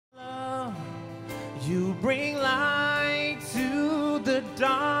You bring light to the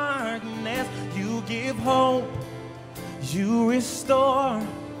darkness. You give hope. You restore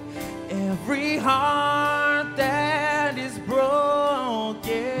every heart that is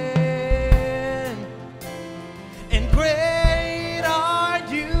broken. And great are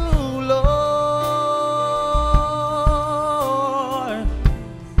you, Lord.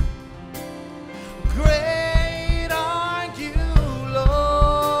 Great are you,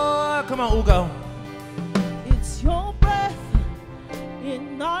 Lord. Come on, Ugo. It's your breath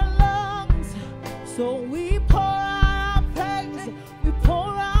in our lungs, so we pour out our praise. We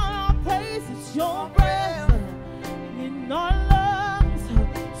pour out our praise. It's your breath in our lungs,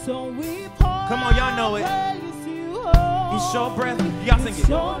 so we pour. Come on, y'all know it. It's your breath. Y'all sing it.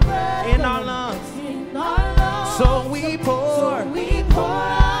 In our lungs. So we pour.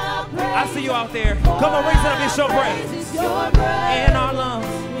 I see you out there. Come on, raise it up. It's your breath. In our lungs.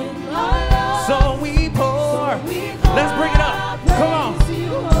 So we pour. Let's bring it up. Come on.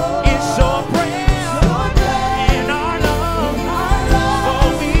 It's your breath. In our lungs. So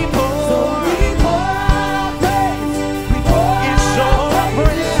we pour. It's your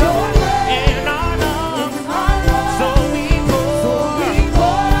breath. In our lungs. So we pour.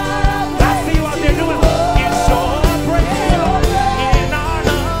 I see you out there doing it. It's your breath. In our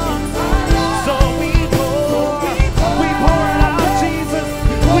lungs. So we pour. We pour it out, Jesus.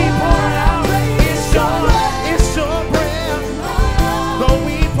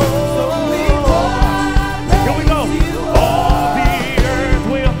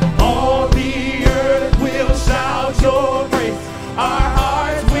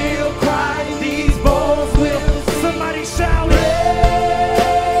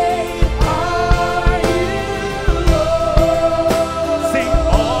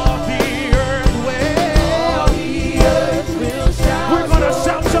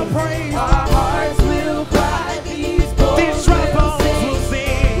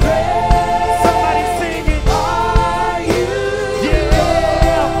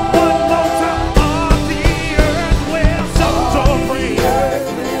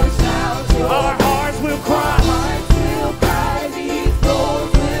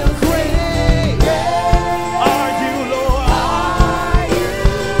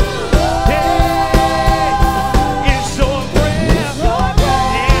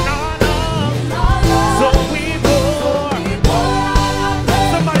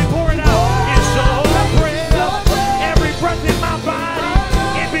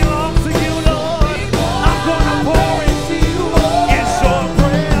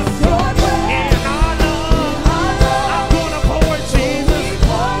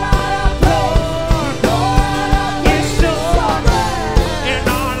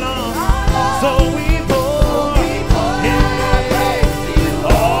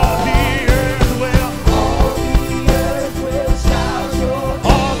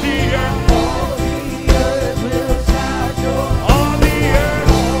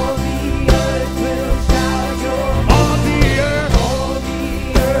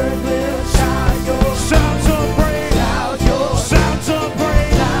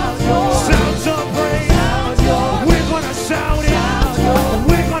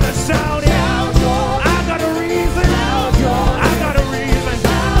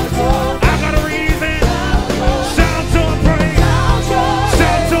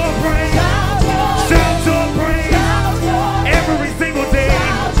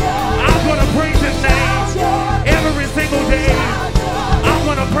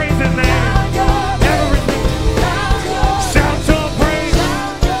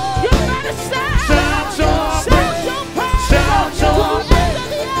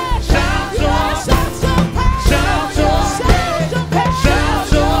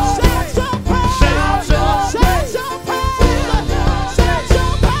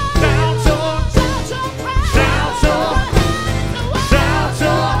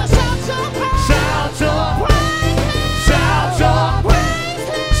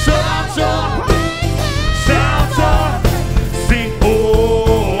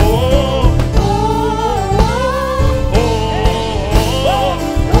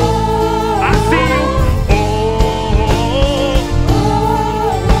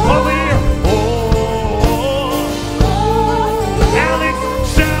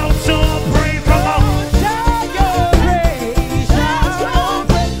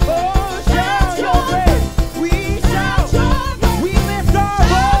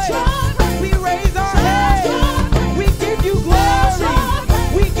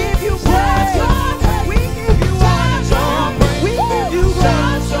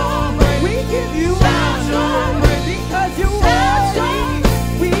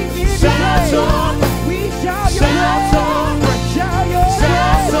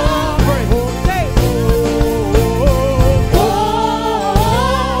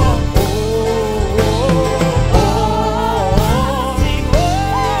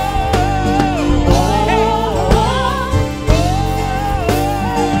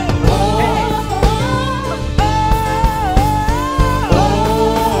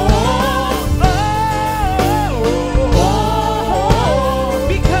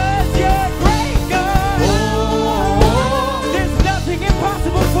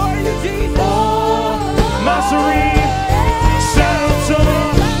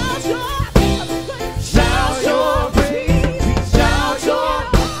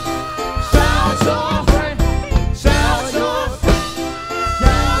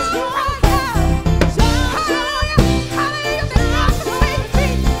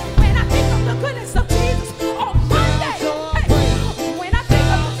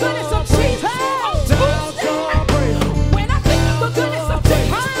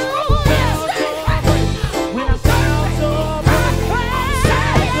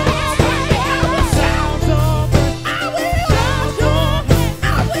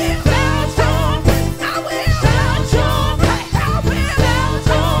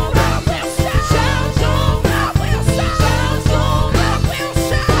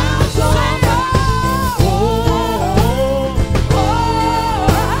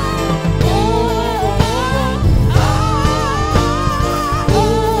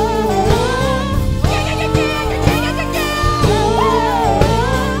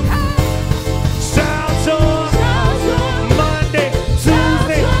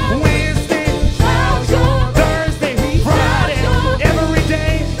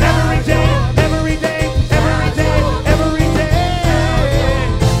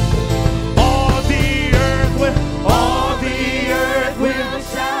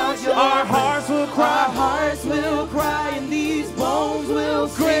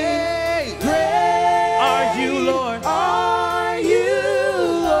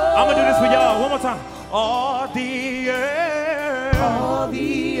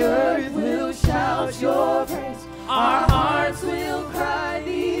 the earth will shout your praise. Our hearts will cry,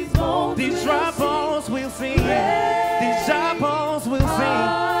 these bones These dry bones will sing. These dry bones will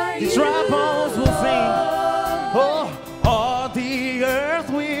sing. These dry bones will sing. Oh, all the earth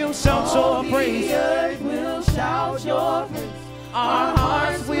will shout your praise. The earth will shout your praise. Our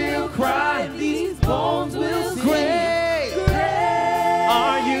hearts will cry. These bones will sing. Great Great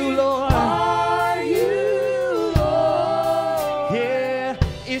are you, Lord. are you, Lord. Yeah,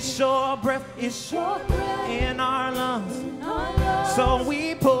 it's your breath. It's Your breath in our lungs. in our lungs. So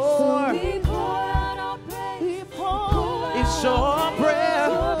we pour. We pour out our praise. We pour It's your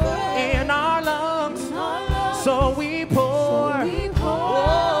breath in our lungs. in our lungs. So we pour. We pour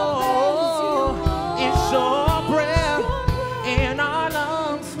Oh, it's your breath in our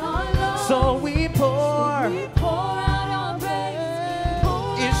lungs. So we pour. We pour out our praise.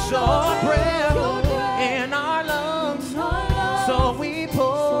 It's your breath in our lungs. So we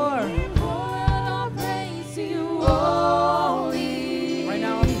pour. We pour out our praise to you only. Right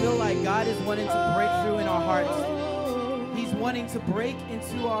now, I feel like God is wanting to break through in our hearts. He's wanting to break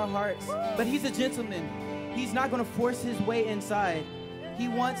into our hearts. But He's a gentleman. He's not going to force His way inside. He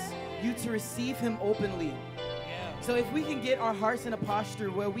wants you to receive Him openly. So if we can get our hearts in a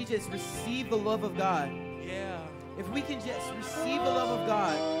posture where we just receive the love of God, if we can just receive the love of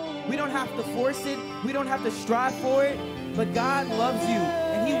God, we don't have to force it, we don't have to strive for it, but God loves you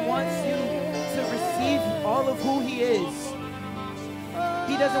and He wants you to receive all of who He is.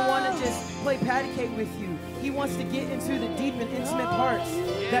 He doesn't want to just play patty cake with you. He wants to get into the deep and intimate parts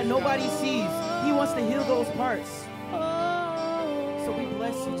that nobody sees. He wants to heal those parts. So we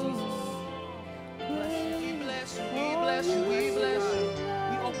bless you, Jesus. We bless you, we bless you, we bless you.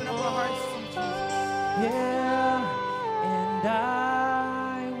 We open up our hearts to you, Jesus. Yeah, and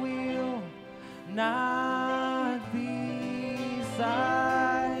I will not be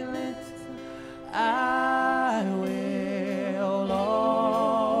silent. I will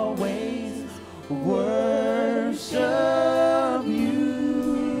always worship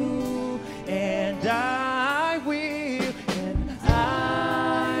you, and I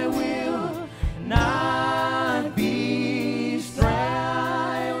will not be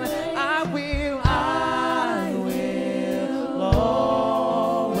silent. I will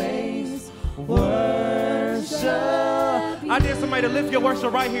always worship. I dare somebody to lift your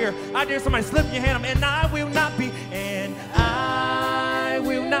worship right here. I dare somebody to slip your hand up, and I will not be silent. I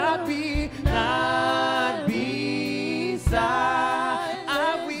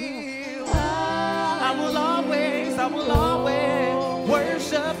will always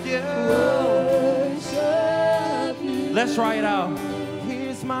worship you. Let's try it out.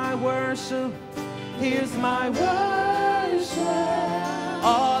 Here's my worship. Here's my worship.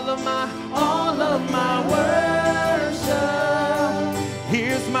 All of my worship.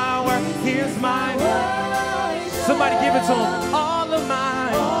 Here's my work. Here's my worship. Somebody give it to him. All of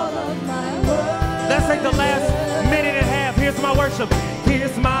mine. Let's take the last minute and a half. Here's my worship.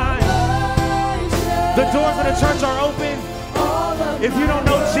 Here's my worship. The doors of the church are open. If you don't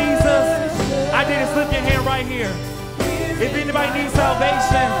know Jesus, I dare to slip your hand right here. If anybody needs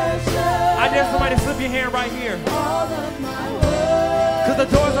salvation, I dare somebody to slip your hand right here. Because the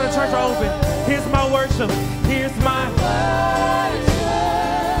doors of the church are open. Here's my worship. Here's my worship.